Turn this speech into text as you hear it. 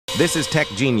This is Tech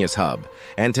Genius Hub,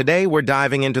 and today we're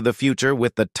diving into the future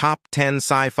with the top 10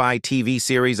 sci-fi TV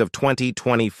series of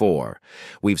 2024.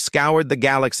 We've scoured the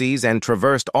galaxies and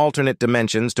traversed alternate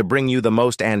dimensions to bring you the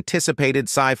most anticipated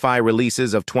sci-fi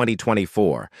releases of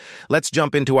 2024. Let's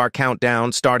jump into our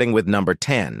countdown, starting with number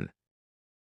 10.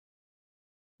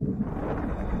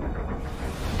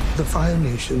 The Fire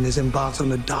Nation is embarked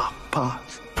on a dark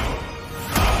path,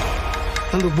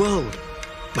 and the world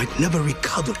might never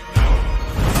recover.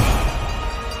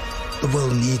 The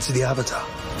world needs the Avatar.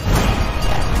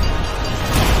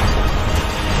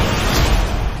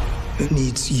 It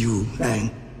needs you,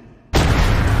 Aang.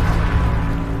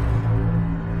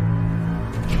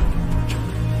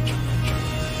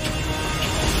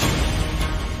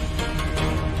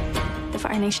 The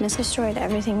Fire Nation has destroyed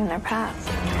everything in their path.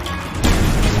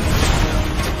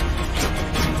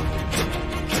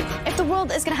 If the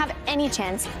world is going to have any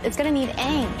chance, it's going to need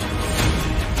Aang.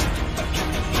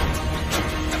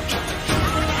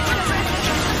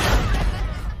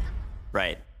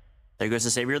 Right. There goes the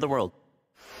savior of the world.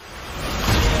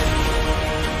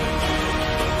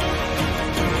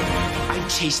 I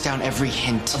chased down every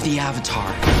hint of the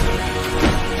Avatar.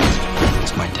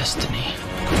 It's my destiny.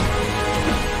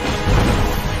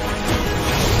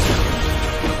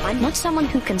 I'm not someone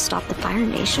who can stop the Fire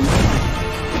Nation.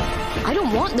 I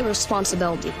don't want the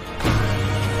responsibility.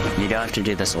 You don't have to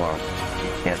do this alone.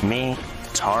 You have me,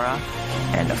 Tara,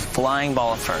 and a flying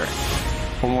ball of fur.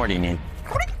 What more do you need?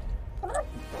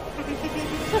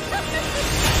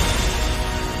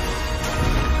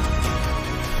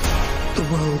 The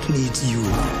world needs you.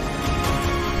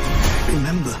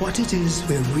 Remember what it is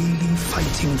we're really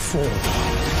fighting for.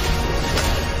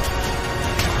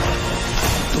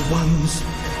 The ones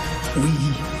we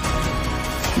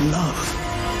love.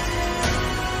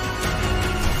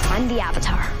 I'm the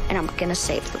Avatar, and I'm gonna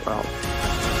save the world.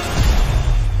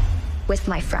 With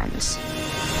my friends.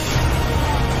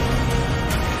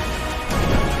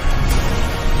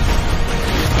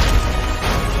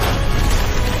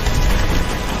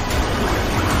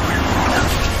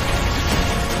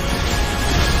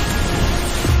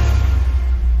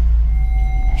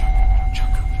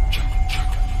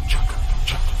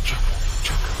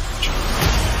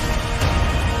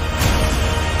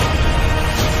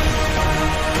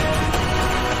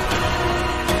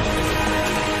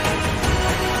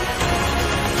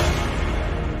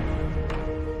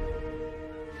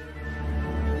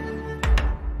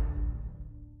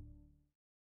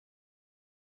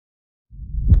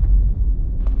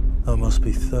 There must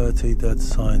be 30 dead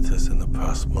scientists in the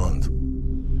past month.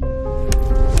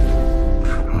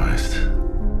 Christ.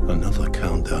 Another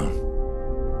countdown.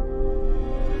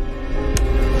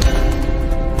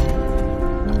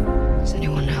 Has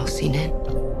anyone else seen it?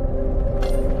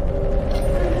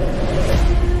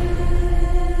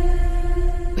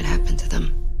 What happened to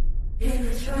them?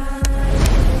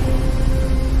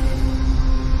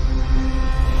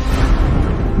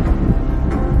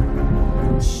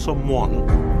 Someone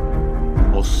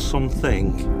or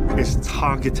something is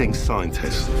targeting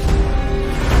scientists.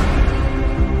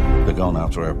 They're going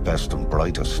after our best and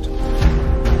brightest.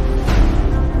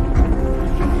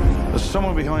 There's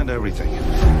someone behind everything.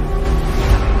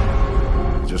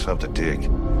 You just have to dig.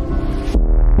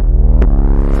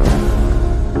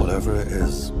 Whatever it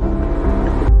is,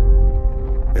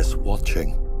 it's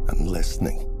watching and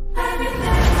listening.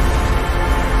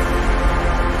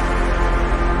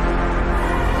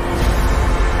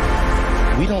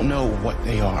 We don't know what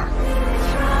they are.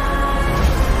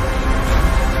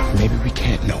 Maybe we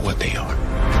can't know what they are.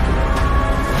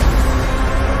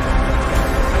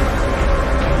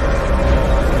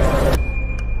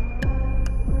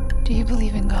 Do you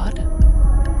believe in God?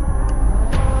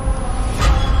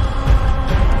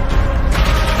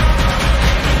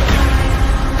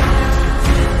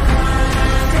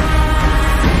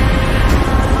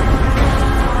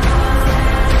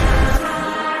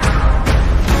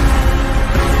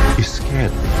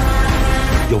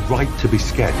 You're right to be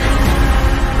scared.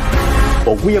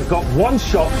 But we have got one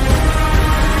shot,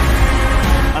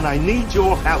 and I need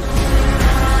your help.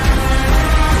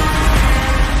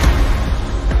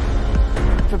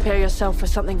 Prepare yourself for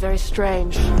something very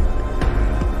strange.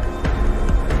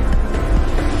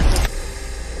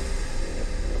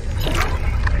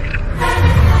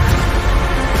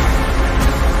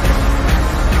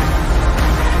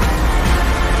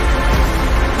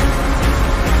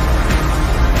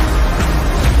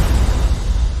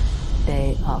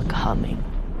 They are coming,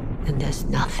 and there's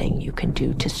nothing you can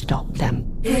do to stop them.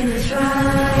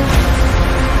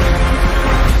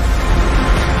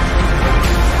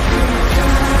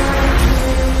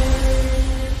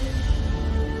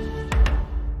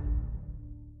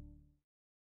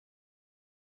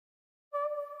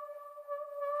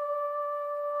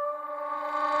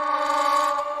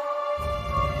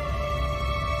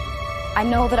 I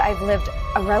know that I've lived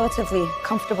a relatively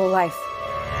comfortable life.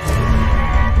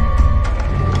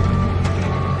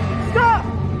 Stop!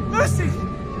 Lucy!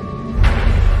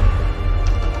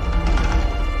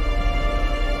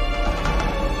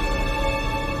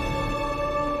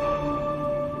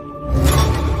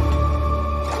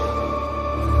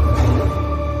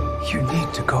 You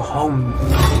need to go home.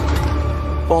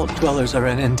 Vault dwellers are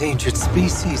an endangered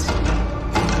species.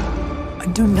 I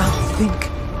do not think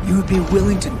you would be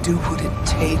willing to do what it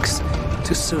takes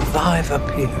to survive up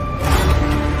here.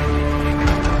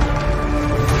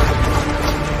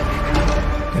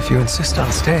 If you insist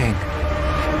on staying,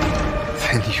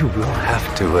 then you will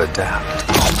have to adapt.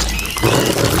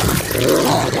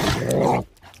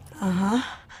 Uh-huh.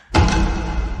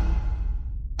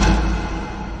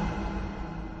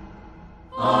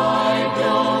 I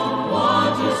don't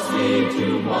want to see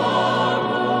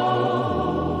tomorrow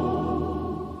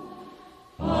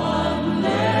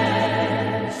unless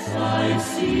I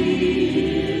see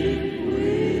it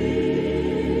with.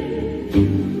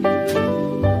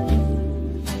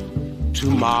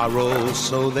 Tomorrow,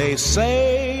 so they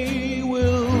say,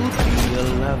 will be a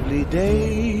lovely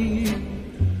day.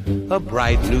 A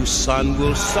bright new sun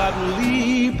will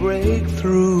suddenly break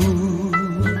through.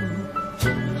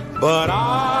 But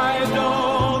I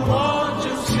don't want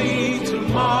to see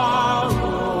tomorrow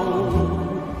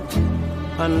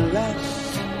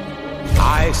unless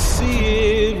I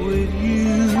see it with you.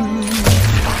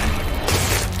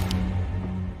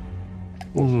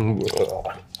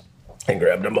 I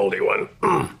grabbed a moldy one.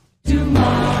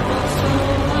 Tomorrow, so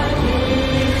I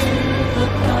hear the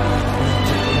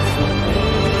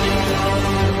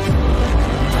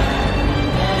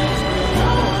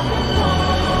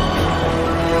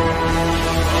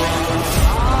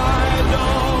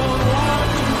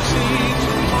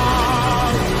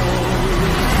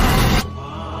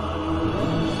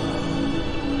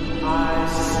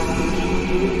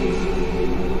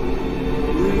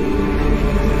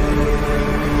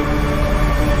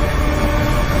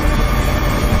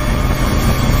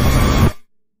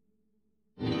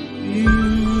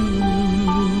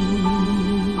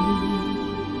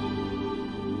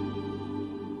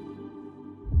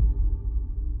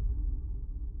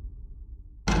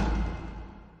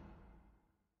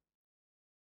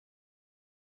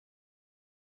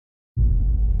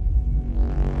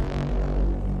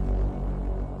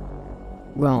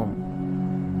Rome,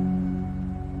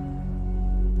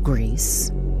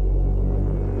 Greece.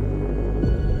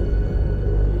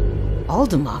 All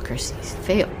democracies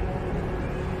fail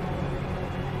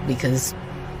because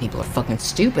people are fucking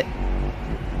stupid.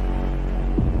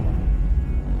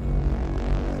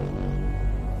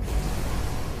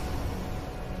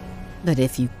 But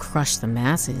if you crush the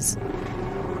masses,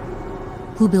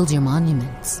 who builds your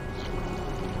monuments?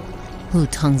 Who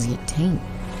tongues your taint?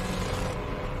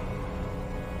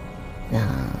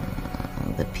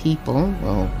 The people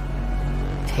will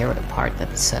tear it apart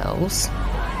themselves.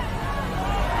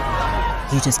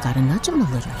 You just gotta nudge them a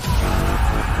little.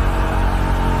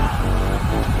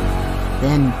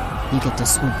 Then you get to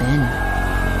swoop in,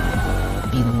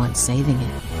 be the one saving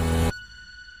it.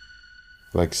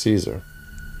 Like Caesar.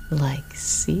 Like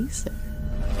Caesar.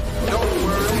 Don't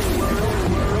worry.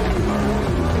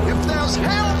 If there's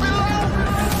hell below.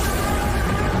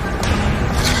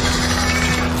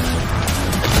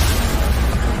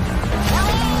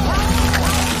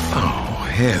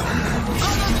 Hell.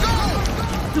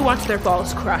 Who wants their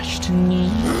balls crushed?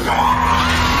 Me.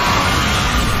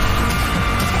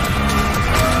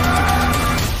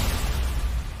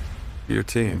 Your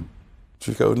team. What's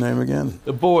your code name again?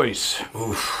 The Boys.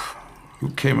 Oof. Who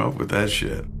came up with that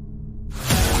shit?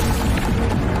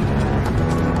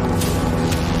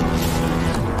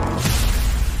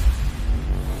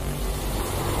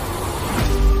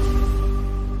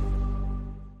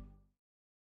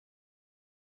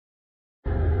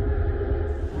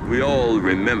 We all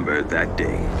remember that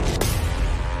day.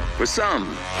 For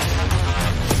some,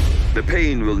 the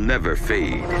pain will never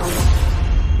fade.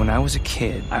 When I was a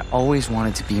kid, I always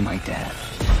wanted to be my dad.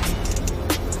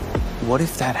 What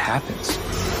if that happens?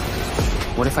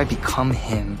 What if I become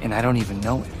him and I don't even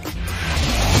know it?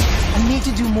 I need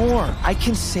to do more. I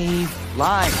can save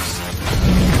lives.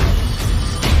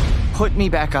 Put me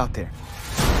back out there.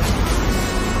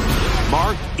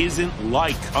 Mark isn't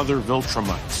like other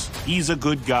Viltrumites. He's a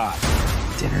good guy.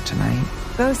 Dinner tonight.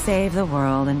 Go save the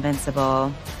world,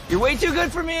 Invincible. You're way too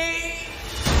good for me!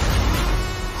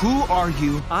 Who are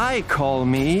you? I call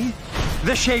me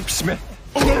the Shapesmith.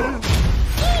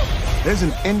 There's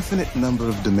an infinite number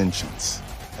of dimensions,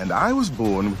 and I was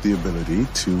born with the ability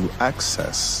to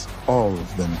access all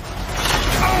of them.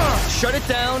 shut it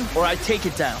down, or I take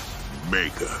it down.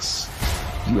 Make us.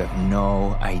 You have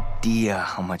no idea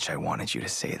how much I wanted you to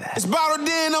say that. It's bottled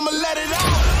in, I'ma let it out.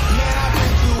 Man, I've been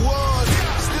through wars,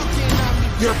 still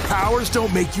cannot be. Your powers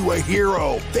don't make you a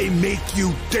hero. They make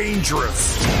you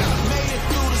dangerous. Made it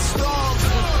through the storm.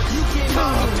 You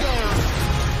cannot be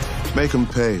down. Make him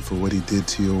pay for what he did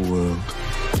to your world.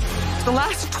 The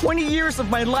last 20 years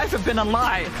of my life have been a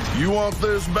lie. You want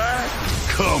this back?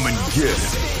 Come and get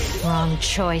it. Wrong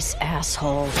choice,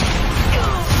 asshole.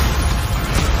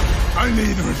 I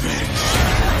need revenge.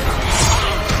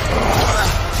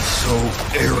 So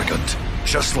arrogant,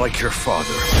 just like your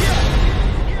father.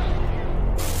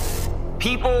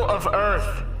 People of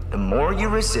Earth, the more you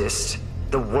resist,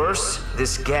 the worse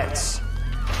this gets.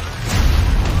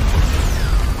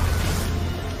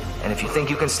 And if you think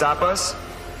you can stop us,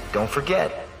 don't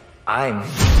forget, I'm...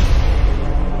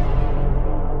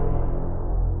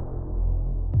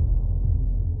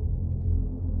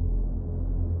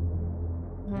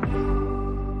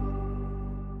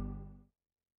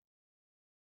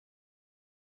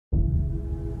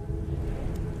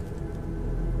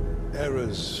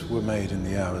 Errors were made in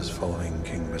the hours following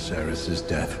King Viserys'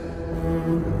 death.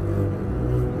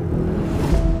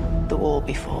 The war will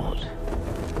be fought.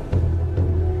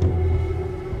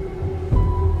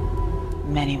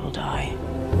 Many will die.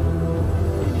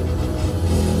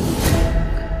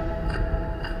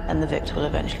 And the victor will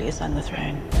eventually ascend the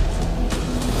throne.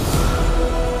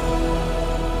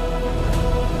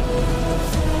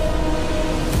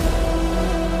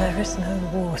 There is no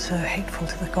war so hateful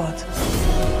to the gods.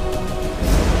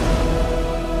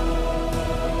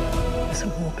 It's a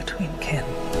war between kin.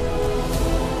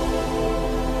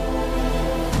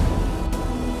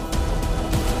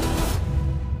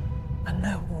 And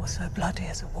no war so bloody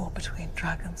as a war between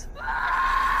dragons.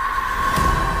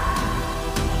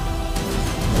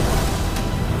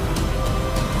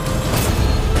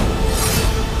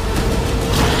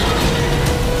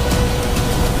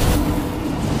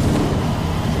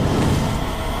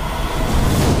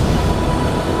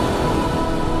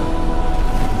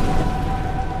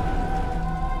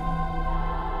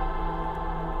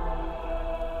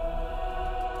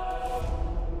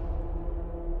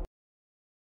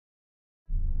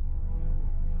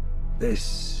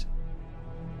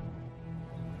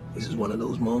 This is one of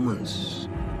those moments.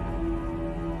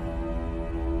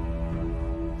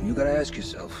 You gotta ask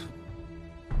yourself,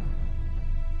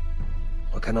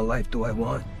 what kind of life do I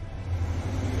want?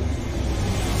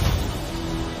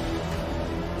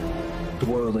 The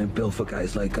world ain't built for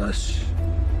guys like us.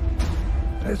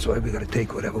 That's why we gotta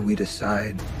take whatever we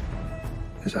decide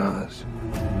is ours.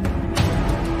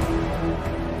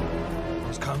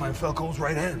 It's Carmine Falco's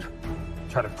right hand.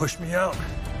 Try to push me out.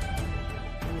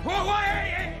 Whoa,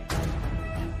 hey!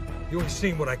 You ain't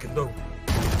seen what I can do.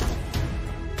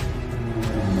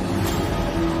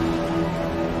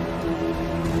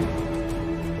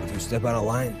 If you step out of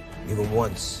line, even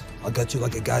once, I'll gut you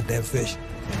like a goddamn fish.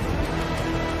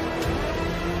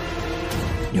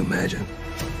 Can you imagine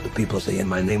the people saying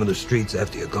my name in the streets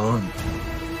after you're gone?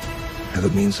 Have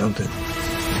it mean something?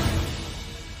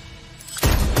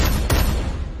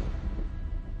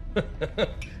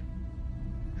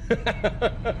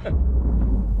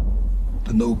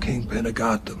 The new kingpin of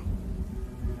Gotham.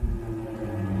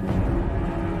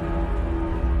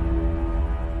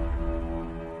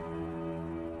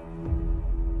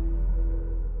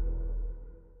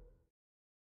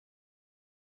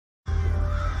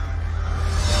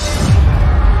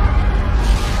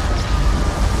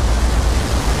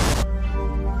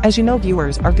 As you know,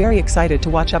 viewers are very excited to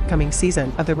watch upcoming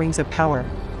season of The Rings of Power.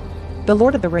 The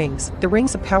Lord of the Rings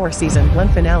of Power Season 1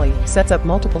 finale sets up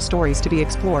multiple stories to be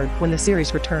explored when the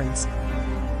series returns.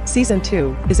 Season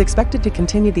 2 is expected to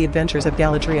continue the adventures of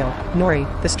Galadriel, Nori,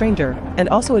 the Stranger, and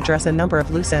also address a number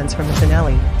of loose ends from the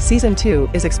finale. Season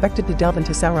 2 is expected to delve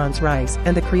into Sauron's rise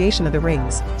and the creation of the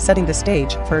rings, setting the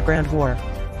stage for a grand war.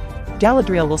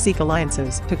 Galadriel will seek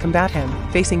alliances to combat him,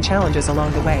 facing challenges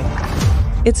along the way.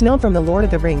 It's known from The Lord of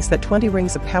the Rings that 20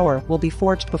 Rings of Power will be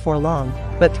forged before long,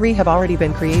 but 3 have already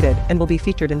been created and will be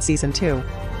featured in Season 2.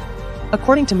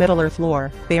 According to Middle-earth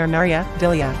lore, they are Narya,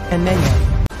 Vilya, and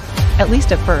Nenya. At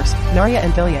least at first, Narya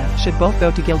and Vilya should both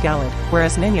go to Gil-galad,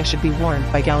 whereas Nenya should be warned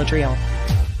by Galadriel.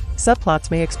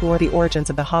 Subplots may explore the origins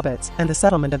of the hobbits and the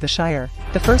settlement of the Shire.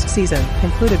 The first season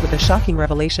concluded with a shocking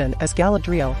revelation as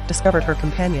Galadriel discovered her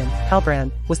companion,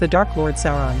 Halbrand, was the Dark Lord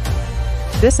Sauron.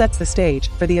 This sets the stage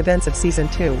for the events of Season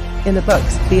 2. In the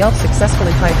books, the elves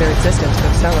successfully hide their existence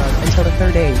from Sauron until the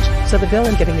Third Age, so the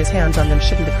villain getting his hands on them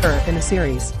shouldn't occur in the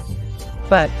series.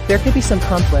 But there could be some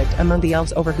conflict among the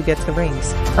elves over who gets the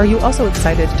rings. Are you also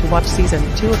excited to watch Season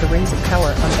 2 of The Rings of Power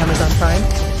on Amazon Prime?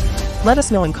 Let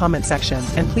us know in comment section,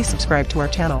 and please subscribe to our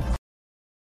channel.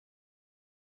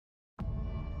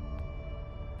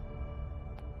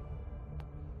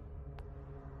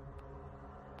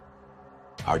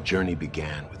 Our journey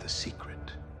began with a secret.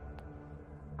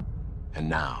 And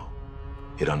now,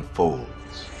 it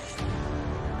unfolds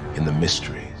in the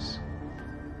mysteries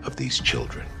of these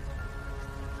children.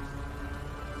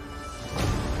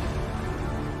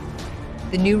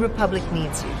 The New Republic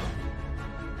needs you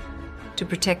to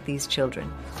protect these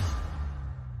children.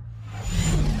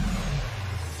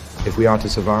 If we are to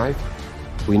survive,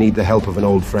 we need the help of an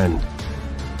old friend.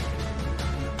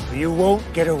 You won't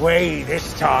get away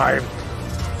this time.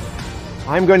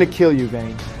 I'm going to kill you,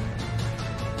 Vane.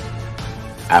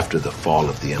 After the fall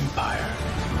of the Empire,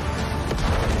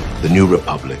 the New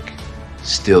Republic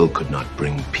still could not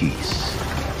bring peace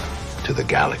to the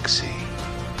galaxy.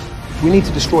 We need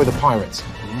to destroy the pirates.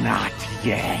 Not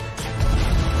yet.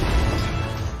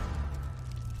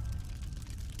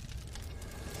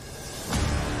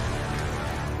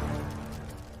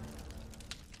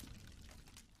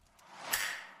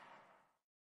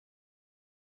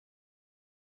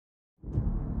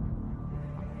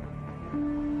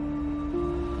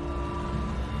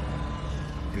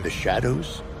 In the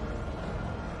shadows,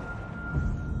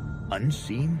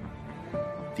 unseen,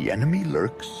 the enemy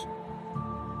lurks.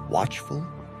 Watchful,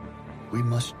 we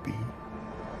must be.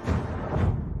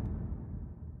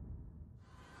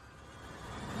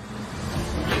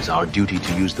 It is our duty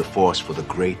to use the Force for the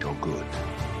great or good,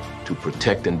 to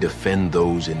protect and defend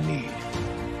those in need.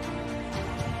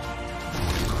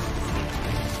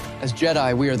 As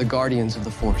Jedi, we are the guardians of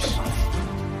the Force.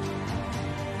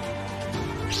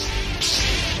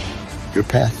 Your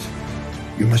path,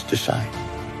 you must decide.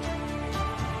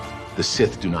 The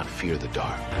Sith do not fear the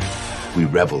dark. We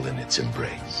revel in its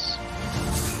embrace.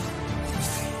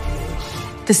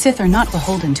 The Sith are not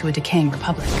beholden to a decaying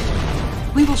republic.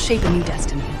 We will shape a new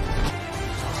destiny.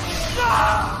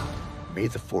 May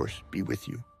the Force be with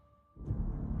you.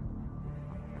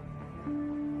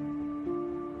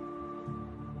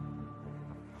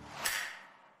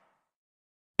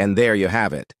 And there you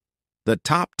have it. The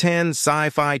top 10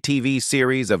 sci-fi TV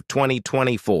series of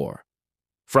 2024.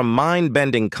 From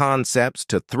mind-bending concepts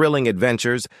to thrilling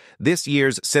adventures, this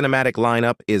year's cinematic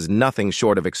lineup is nothing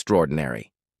short of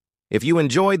extraordinary. If you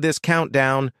enjoyed this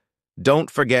countdown, don't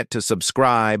forget to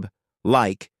subscribe,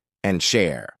 like, and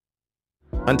share.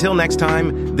 Until next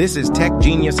time, this is Tech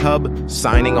Genius Hub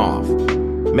signing off.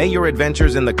 May your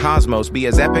adventures in the cosmos be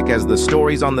as epic as the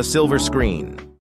stories on the silver screen.